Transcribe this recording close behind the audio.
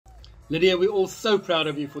Lydia, we're all so proud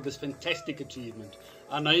of you for this fantastic achievement.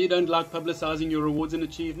 I know you don't like publicizing your rewards and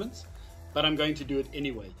achievements, but I'm going to do it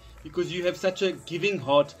anyway, because you have such a giving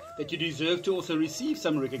heart that you deserve to also receive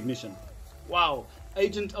some recognition. Wow,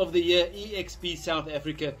 Agent of the Year eXp South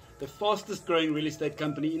Africa, the fastest growing real estate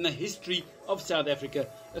company in the history of South Africa.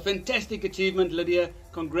 A fantastic achievement, Lydia.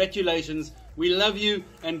 Congratulations. We love you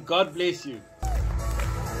and God bless you.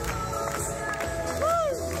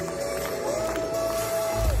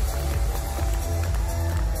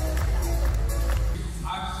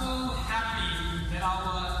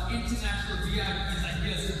 International VIPs are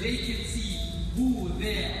here so they can see who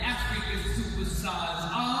their African superstars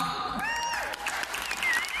are.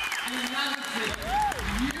 And another thing,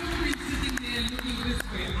 you've been sitting there looking this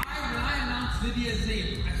way. When I announced Lydia's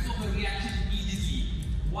name, I saw her reaction immediately.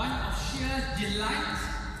 One of sheer delight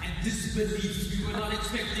and disbelief. We were not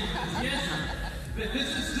expecting this, yes? But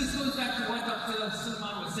this goes back to what Dr.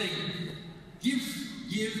 Sulman was saying. Give,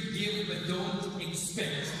 but don't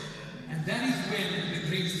expect. And that is when the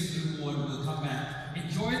greatest reward will come back.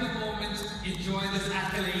 Enjoy the moment, enjoy this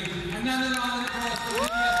accolade. Another round of applause for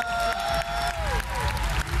Lydia.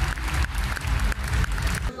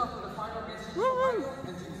 For the final message,